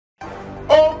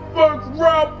epic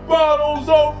rap battles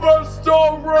over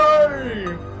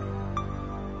story!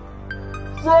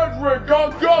 Frédéric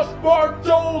Auguste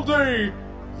Bartholdi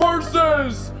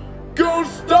versus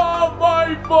Gustave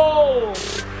Eiffel!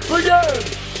 Begin!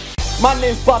 My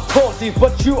name's Bartholdi,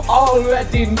 but you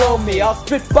already know me. I'll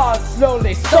spit bars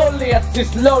slowly, solely at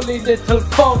this lowly little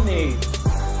phony.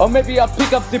 Or maybe I'll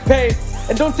pick up the pace,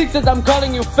 and don't think that I'm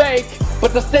calling you fake,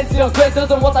 but the stakes are greater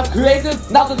than what I've created.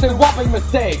 Now that's a whopping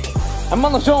mistake. I'm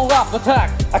on a genre of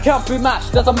attack, I can't be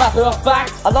matched, as a matter of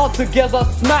fact. I'll altogether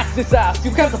smack this ass,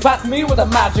 you can't pat me with a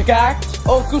magic act.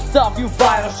 Oh Gustave, you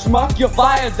vile schmuck, your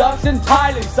viaducts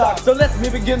entirely suck. So let me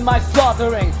begin my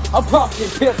slaughtering, I'll promptly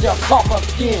pierce your copper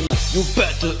skin. You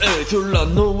better aim to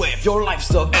run away if your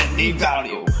life's of any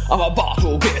value. I'm about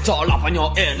to get all up on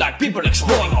your end like people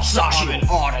exploring or slash you. I'm an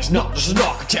artist, not just an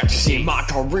architect. You see, my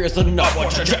career's an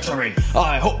upward trajectory.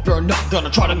 I hope you're not gonna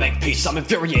try to make peace. I'm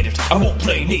infuriated, I won't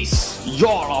play niece. You're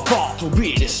about to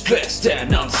be distressed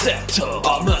and unsettled.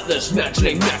 I'm at this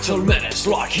mentally mental menace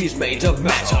like he's made of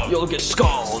metal. You'll get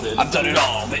scalded, I've done it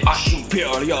all, bitch. I'm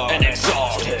superior and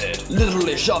exalted.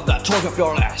 Literally shove that toy up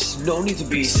your ass, no need to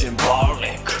be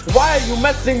symbolic. Why are you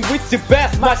messing with the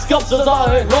best? My sculptures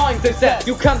are annoying, they said.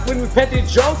 You can't win with petty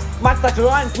jokes, my stacked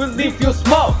rhymes will leave you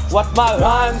smoked. What my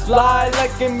rhymes fly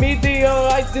like a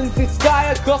meteorite in the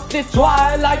sky across the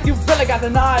twilight. You feel I got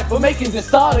an eye for making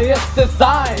this audience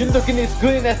design. You're looking as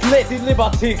green as Lady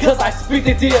Liberty, cause I spit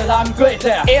it here, I'm great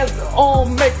there. It's all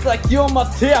mixed like your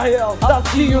material, I'll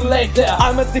see you later.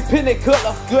 I'm at the pinnacle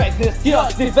of greatness, you're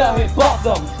at the very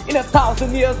bottom. In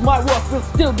 1,000 years my work will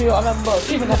still be remembered,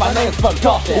 even if my name's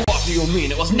forgotten. What do you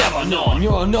mean it was never known?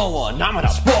 You're no one, I'm an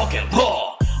outspoken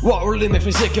poor. What really makes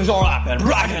me sick is all I've been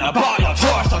bragging about your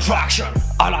tourist attraction.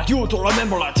 I'd like you to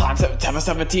remember that time, September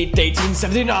 17th,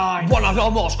 1879. One of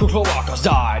your most crucial workers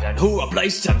died, and who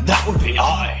replaced him? That would be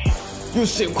I. You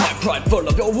seem quite prideful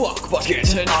of your work, but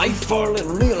get an eyeful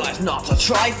and realize not a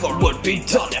trifle would be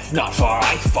done if not for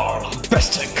Eiffel.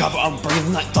 Best take cover, I'm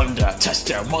bringing that thunder. Test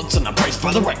their once and embraced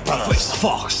by the Wright brothers. Face the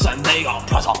fox and they are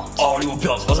present. All you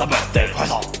built was a birthday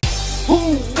present.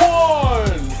 Who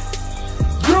won?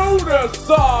 You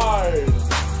decide!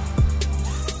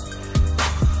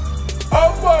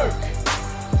 Epic!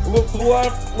 Look to the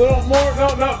left, little more,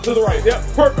 no, to the right. Yep,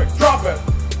 perfect, drop it!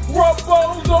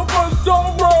 Ruffles of a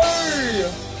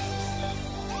story!